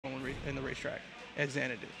racetrack at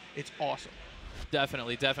Xanadu. It's awesome.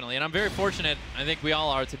 Definitely, definitely. And I'm very fortunate, I think we all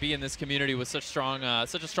are, to be in this community with such a strong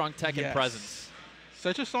Tekken presence.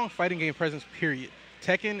 Such a strong fighting game presence, period.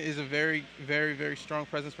 Tekken is a very, very, very strong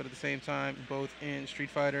presence, but at the same time, both in Street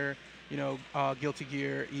Fighter, you know, Guilty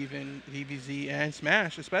Gear, even VVZ, and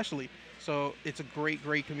Smash especially. So it's a great,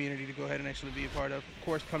 great community to go ahead and actually be a part of. Of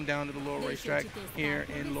course, come down to the Laurel racetrack here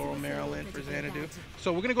in Laurel, Maryland for Xanadu.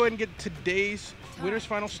 So we're going to go ahead and get today's winners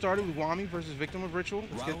final started with Wommy versus Victim of Ritual.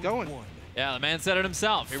 Let's get going. Yeah, the man said it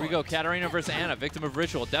himself. Here we go, Katarina versus Anna, Victim of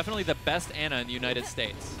Ritual. Definitely the best Anna in the United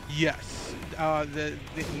States. Yes. The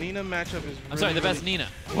Nina matchup is I'm sorry, the best Nina.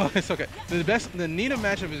 Well, it's okay. The Nina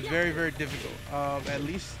matchup is very, very difficult. At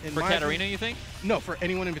least in for my Katarina, opinion. you think? No, for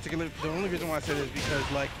anyone in particular. The only reason why I said it is because,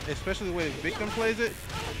 like, especially the way the Victim plays it,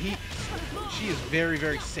 she is very,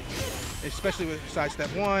 very safe. Especially with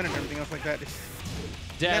sidestep 1 and everything else like that. It's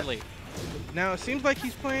deadly. Now, it seems like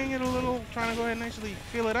he's playing it a little, trying to go ahead and actually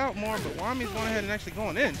feel it out more, but Wammy's going ahead and actually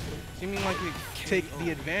going in. Seeming like we take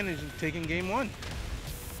the advantage of taking game 1.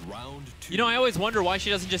 Round 2. You know, I always wonder why she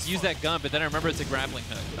doesn't just use that gun, but then I remember it's a grappling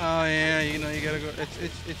hook. Oh, yeah, you know, you gotta go.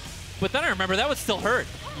 It's. But then I remember that would still hurt.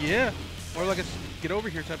 Yeah. Or like a get over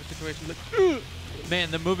here type of situation. Like,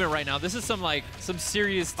 man, the movement right now, this is some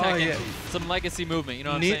serious Tekken, some legacy movement, you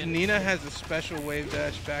know what I'm saying? Nina has a special wave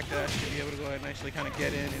dash, back dash to be able to go ahead and actually kind of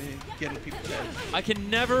get in and get in people's heads. I can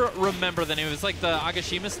never remember the name. It was like the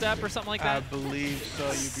Agashima step or something like that? I believe so.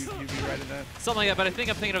 You'd be right in that. Something like that, but I think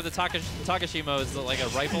I'm thinking of the Takashima as like a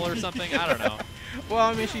rifle or something. I don't know. Well,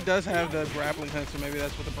 I mean, she does have the grappling hook, so maybe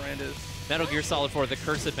that's what the brand is. Metal Gear Solid 4, the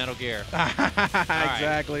cursed Metal Gear.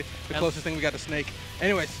 Exactly. The closest thing we got to Snake.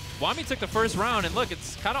 Anyways. Wommy took the first round, and look,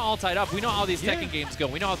 it's kind of all tied up. We know how these Tekken games go.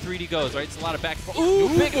 We know how 3D goes, right? It's a lot of back and forth. Ooh,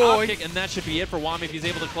 big up kick, and that should be it for Wommy if he's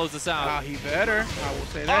able to close this out. He better. I will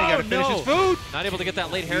say that. He got to finish his food. Not able to get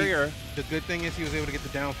that late Harrier. The good thing is he was able to get the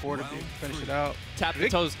down 4 to finish it out. Tap the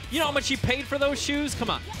toes. You know how much he paid for those shoes?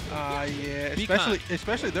 Come on. Yeah.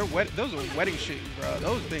 Especially those are wedding shoes, bro.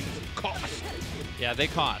 Those things cost. Yeah, they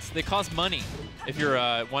cost. They cost money, if you're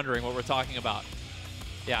wondering what we're talking about.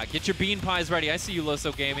 Yeah, get your bean pies ready. I see you,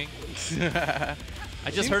 Loso Gaming. I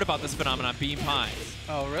just heard about this phenomenon, bean pies.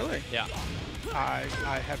 Oh, really? Yeah. I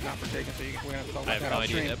have not partaken, so we're going to have to talk about that. I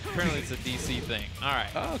have no idea. Apparently it's a DC thing. All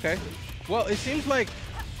right. Oh, okay. Well, it seems like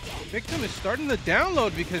Victim is starting to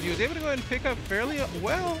download because he was able to go ahead and pick up fairly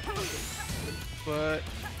well. But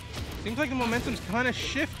seems like the momentum's kind of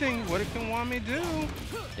shifting. What can Wommy do?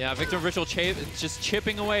 Yeah, Victim of Ritual just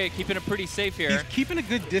chipping away, keeping it pretty safe here. He's keeping a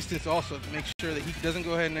good distance also to make sure that he doesn't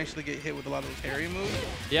go ahead and actually get hit with a lot of those area moves.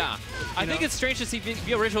 Yeah. I think it's strange to see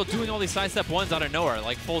Victim of Ritual doing all these sidestep 1s out of nowhere,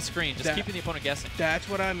 like full screen, just keeping the opponent guessing. That's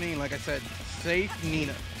what I mean. Like I said, safe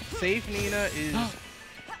Nina. Safe Nina is...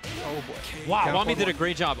 Oh, boy. Wow, Wommy did a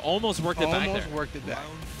great job. Almost worked it back there. Almost worked it back.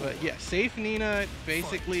 But, yeah, safe Nina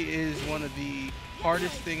basically is one of the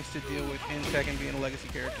hardest things to deal with in Tekken being a legacy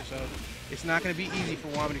character. So it's not going to be easy for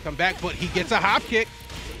Wommy to come back, but he gets a hop kick.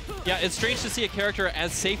 Yeah, it's strange to see a character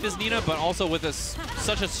as safe as Nina, but also with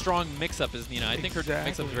such a strong mix-up as Nina. I think her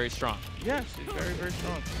mix-up is very strong. Yes, it's very, very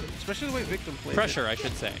strong. Especially the way Victim plays Pressure, I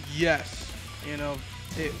should say. Yes. You know,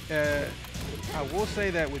 I will say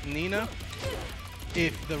that with Nina,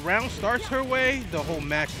 if the round starts her way, the whole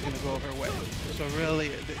match is going to go her way. So really,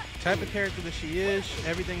 the type of character that she is,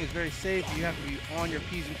 everything is very safe. You have to be on your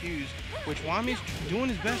P's and Q's, which Wammy's doing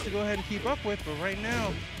his best to go ahead and keep up with. But right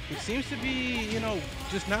now, he seems to be, you know,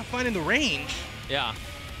 just not finding the range. Yeah.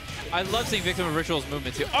 I love seeing Victim of Ritual's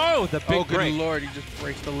movement too. Oh, the big break. Oh, good lord, he just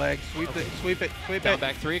breaks the leg. Sweep it, sweep it, sweep it. Down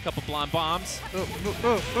back 3, a couple blonde bombs.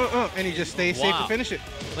 And he just stays safe to finish it.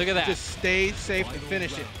 Look at that. Just stays safe to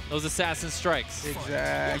finish it. Those assassin strikes.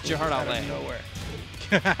 Exactly. Get your heart out there. Nowhere.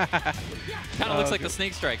 Kind of looks like the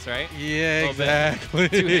snake strikes, right? Yeah, exactly.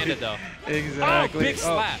 Two-handed though. Exactly. Oh, big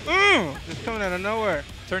slap. Just coming out of nowhere.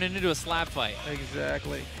 Turning into a slap fight.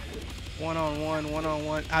 Exactly. One-on-one,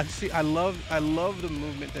 one-on-one. I love the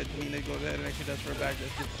movement that Nina goes ahead and actually does for a back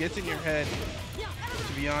dash. Just gets in your head,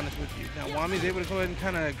 to be honest with you. Now, Wammy's able to go ahead and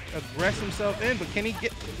kind of aggress himself in, but can he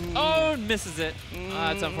get... Oh, misses it.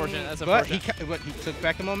 That's unfortunate. That's unfortunate. But he took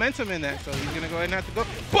back the momentum in that, so he's going to go ahead and have to go.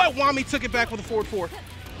 But Wommy took it back with a forward 4.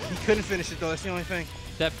 He couldn't finish it, though. That's the only thing.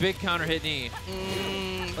 That big counter hit knee.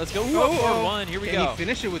 Let's go. 4-1. Here we go. Can he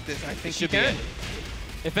finish it with this? I think he can.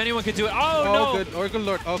 If anyone could do it. Oh, no. Good. Oh, good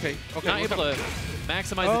lord. Okay. Not able to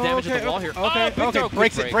maximize the damage of the wall here. Okay.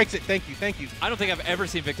 Breaks it. Thank you. I don't think I've ever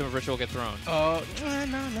seen Victim of Ritual get thrown. No,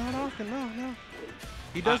 not often. No.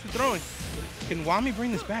 He does the throwing. Can Wommy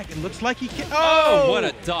bring this back? It looks like he can. Oh, what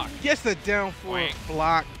a duck. Gets the down 4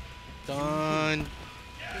 block. Done.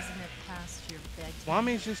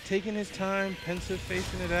 Wommy's just taking his time, pensive,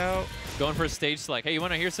 facing it out. Going for a stage select. Hey, you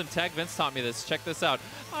want to hear some tech? Vince taught me this. Check this out.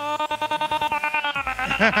 Isn't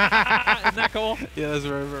that cool? Yeah, that's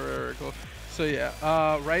very, very, very cool. So yeah,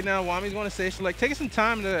 right now Wommy's going to stage select, taking some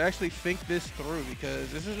time to actually think this through because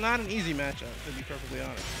this is not an easy matchup, to be perfectly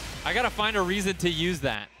honest. I gotta find a reason to use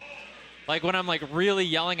that. Like when I'm like really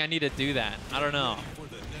yelling, I need to do that. I don't know.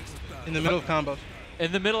 In the middle of combos.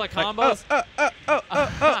 In the middle of combos? Like,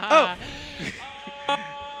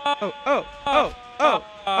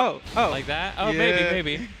 oh. Like that? Oh, yeah.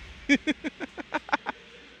 maybe.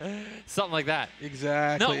 Something like that.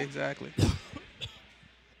 Exactly, No. exactly.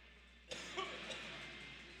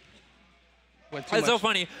 It's so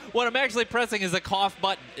funny. What I'm actually pressing is a cough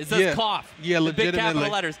button. It says cough. Yeah, in big capital legitimately.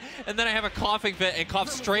 letters. And then I have a coughing fit and cough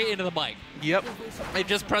straight into the mic. Yep. I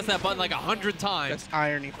just pressed that button like 100 times. That's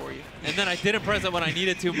irony for you. And then I didn't press it when I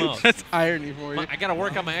needed to most. That's irony for you. I got to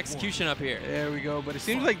work on my execution up here. There we go. But it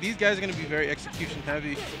seems like these guys are going to be very execution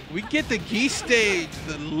heavy. We get the geese stage,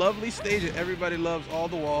 the lovely stage that everybody loves, all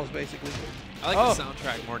the walls basically. I like the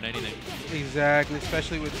soundtrack more than anything. Exactly,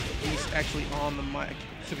 especially with geese actually on the mic.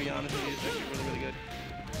 To be honest with you, it's actually really, really good.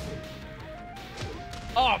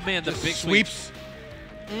 Oh, man, the big sweeps.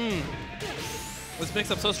 This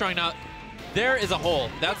mix-up so strong. Now, there is a hole.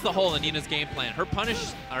 That's the hole in Nina's game plan. Her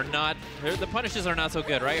punishes are not, the punishes are not so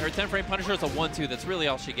good, right? Her 10-frame punisher is a 1-2. That's really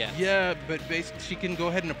all she gets. Yeah, but basically she can go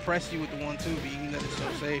ahead and oppress you with the 1-2, being that it's so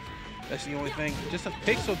safe. That's the only thing. Just a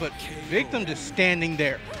pixel, but Victim just standing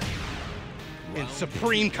there in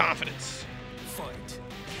supreme confidence.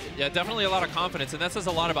 Yeah, definitely a lot of confidence, and that says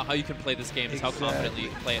a lot about how you can play this game, is how confidently you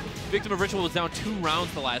can play it. Victim of Ritual was down 2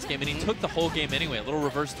 rounds the last game, and he took the whole game anyway. A little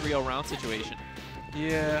reverse 3-0 round situation.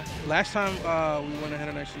 Yeah, last time we went ahead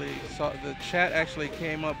and actually saw, the chat actually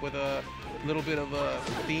came up with a little bit of a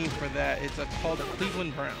theme for that. It's called a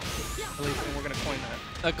Cleveland Brown, at least, and we're going to coin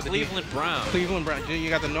that. A Cleveland Brown. Cleveland Brown. You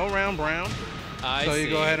got the no-round Brown. So you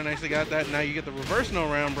go ahead and actually got that. Now you get the reverse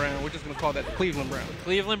no-round Brown. We're just going to call that the Cleveland Brown.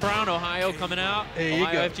 Cleveland Brown, Ohio coming out. There you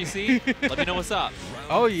Ohio go. FGC. Let me know what's up.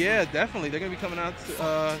 Oh, yeah, definitely. They're going to be coming out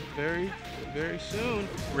very, very soon.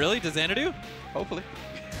 Really? Does Xanadu? Hopefully.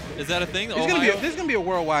 Is that a thing? This is going to be a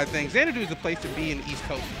worldwide thing. Xanadu is the place to be in the East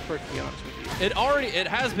Coast, to be perfectly honest with you. It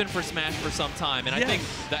has been for Smash for some time, and I think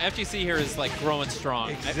the FGC here is like growing strong.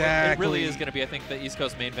 Exactly. It really is going to be, I think, the East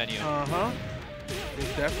Coast main venue.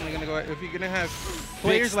 It's definitely going to go. If you're going to have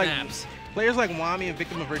players like Wommy and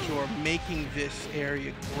Victim of Ritual are making this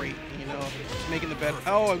area great, you know, making the best.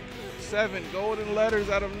 Oh, 7 golden letters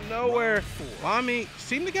out of nowhere. Wommy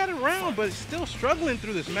seemed to get it around, but still struggling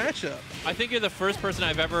through this matchup. I think you're the first person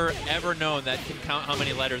I've ever known that can count how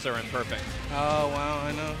many letters are imperfect. Oh, wow,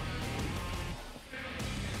 I know.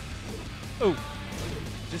 Oh.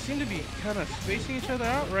 Just seem to be kind of spacing each other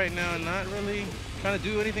out right now and not really trying to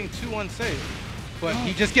do anything too unsafe. But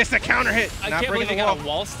he just gets the counter hit. I can't believe he got a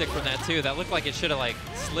wall stick from that, too. That looked like it should have, like,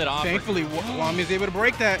 slid off. Thankfully, Wommy's able to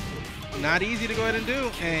break that. Not easy to go ahead and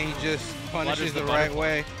do. And he just punishes the right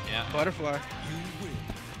way. Yeah. Butterfly.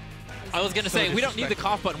 I was going to say, we don't need the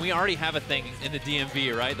cough button. We already have a thing in the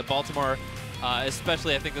DMV, right? The Baltimore,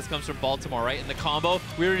 especially, I think this comes from Baltimore, right? In the combo,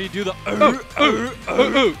 we already do the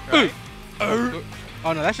right?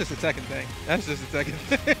 Oh no, that's just a Teken thing. That's just a Teken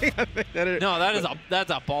thing. I think no, that's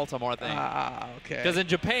a Baltimore thing. Ah, okay. Because in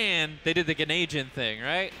Japan they did the Canadian thing,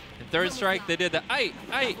 right? In Third Strike they did the right?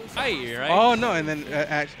 Oh no, and then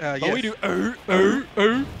yes. Oh, we do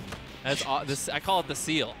That's this. I call it the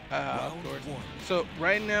seal. Of course. So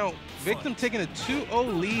right now, Victim taking a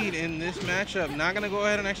 2-0 lead in this matchup. Not gonna go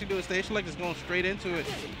ahead and actually do a stage select. Just going straight into it.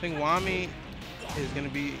 I think Wommy is gonna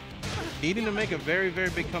be needing to make a very, very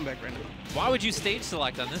big comeback right now. Why would you stage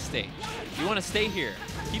select on this stage? You want to stay here.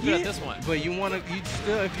 Keep it at this one. But you want to,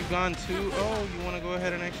 still, if you've gone 2-0, you want to go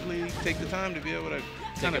ahead and actually take the time to be able to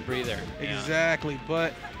take a breather. Exactly. Yeah.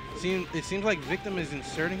 But it seems like Victim is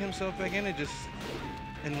inserting himself back in.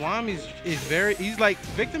 And Wommy he's like,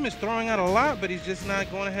 Victim is throwing out a lot, but he's just not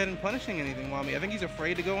going ahead and punishing anything, Wommy. I think he's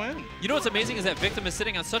afraid to go in. You know what's amazing is that Victim is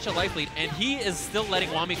sitting on such a life lead, and he is still letting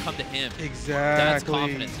Wommy come to him. Exactly. That's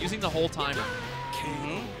confidence. Using the whole timer.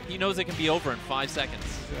 He knows it can be over in 5 seconds.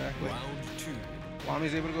 Exactly. Round 2.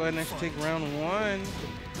 Wommy's able to go ahead and actually take round 1.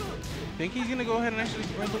 Think he's going to go ahead and actually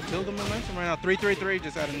build the momentum right now. 3-3-3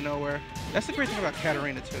 just out of nowhere. That's the great thing about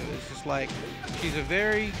Katarina, too. It's just like, she's a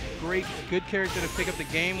very good character to pick up the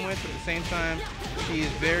game with. At the same time, she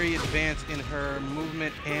is very advanced in her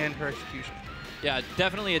movement and her execution. Yeah,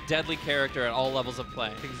 definitely a deadly character at all levels of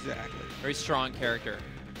play. Exactly. Very strong character.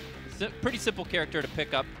 Pretty simple character to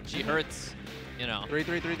pick up. She hurts, you know.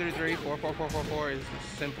 3-3-3-3-3, 4-4-4-4-4 is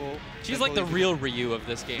simple. She's like the real Ryu of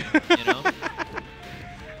this game, you know?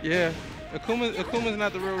 Yeah. Akuma's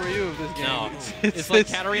not the real Ryu of this game. No. It's like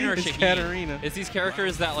Katarina or it's Shaheen. Katarina. It's these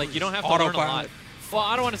characters that like you don't have to learn a lot. Autopilot. Well,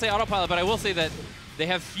 I don't want to say autopilot, but I will say that they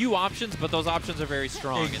have few options, but those options are very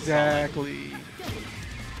strong. Exactly.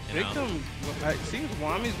 And solid, Victim, it seems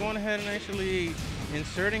Wommy's going ahead and actually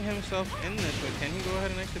inserting himself in this, but can he go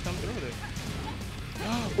ahead and actually come through with it?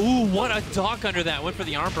 Ooh, what a dock under that. Went for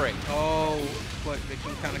the arm break. Oh, but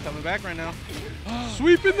Victim's kind of coming back right now.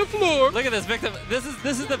 Sweeping the floor. Look at this Victim. This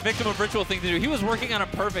is the Victim of Ritual thing to do. He was working on a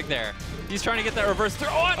perfect there. He's trying to get that reverse throw.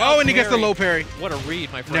 Oh, and he gets the low parry. What a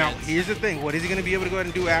read, my friend. Now, here's the thing. What is he going to be able to go ahead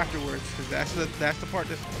and do afterwards? Because that's the part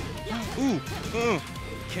that's... Ooh.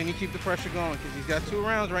 Can he keep the pressure going? Because he's got 2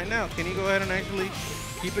 rounds right now. Can he go ahead and actually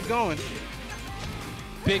keep it going?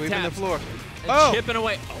 Big tap. the floor. And chipping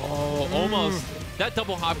away. Oh, almost. That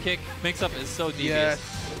double hop kick mix-up is so devious.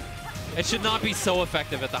 Yes. It should not be so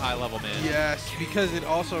effective at the high level, man. Yes, because it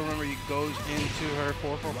also, remember, it goes into her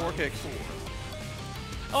 4-4-4 kicks.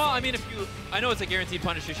 Oh, I mean, I know it's a guaranteed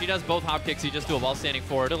punisher. She does both hop kicks. You just do it while standing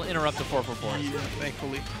forward. It'll interrupt the 4-4-4s. Yeah,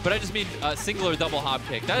 thankfully. But I just mean single or double hop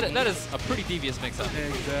kick. That is a pretty devious mix-up.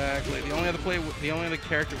 Exactly. The only other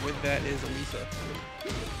character with that is Elisa.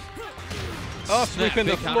 Oh, sweeping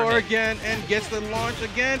the floor again and gets the launch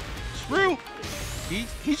again. Screw.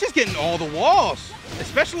 He's just getting all the walls,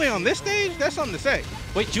 especially on this stage. That's something to say.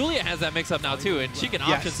 Wait, Julia has that mix-up now too, and she can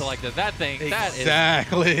option select it. That thing,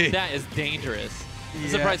 exactly. that is dangerous. I'm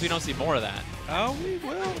surprised we don't see more of that. Oh, we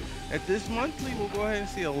will. At this monthly, we'll go ahead and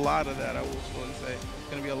see a lot of that, I will say. It's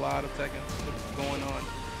going to be a lot of Tekken going on.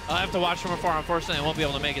 I'll have to watch from afar. Unfortunately, I won't be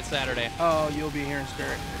able to make it Saturday. Oh, you'll be here in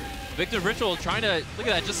spirit. Victor Ritual trying to, look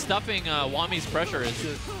at that, just stuffing Wommy's pressure.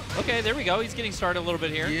 Okay, there we go. He's getting started a little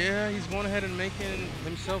bit here. Yeah, he's going ahead and making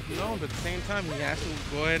himself known, but at the same time, he has to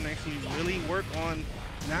go ahead and actually really work on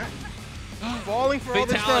not falling for all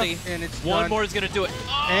this stuff. And it's one done. more is going to do it.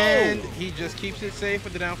 Oh! And he just keeps it safe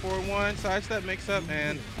with the down forward 1, sidestep mix-up,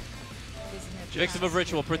 and Victim of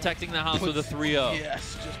Ritual protecting the house with a 3-0.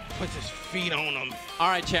 Yes, just puts his feet on him. All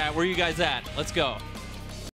right, chat, where are you guys at? Let's go.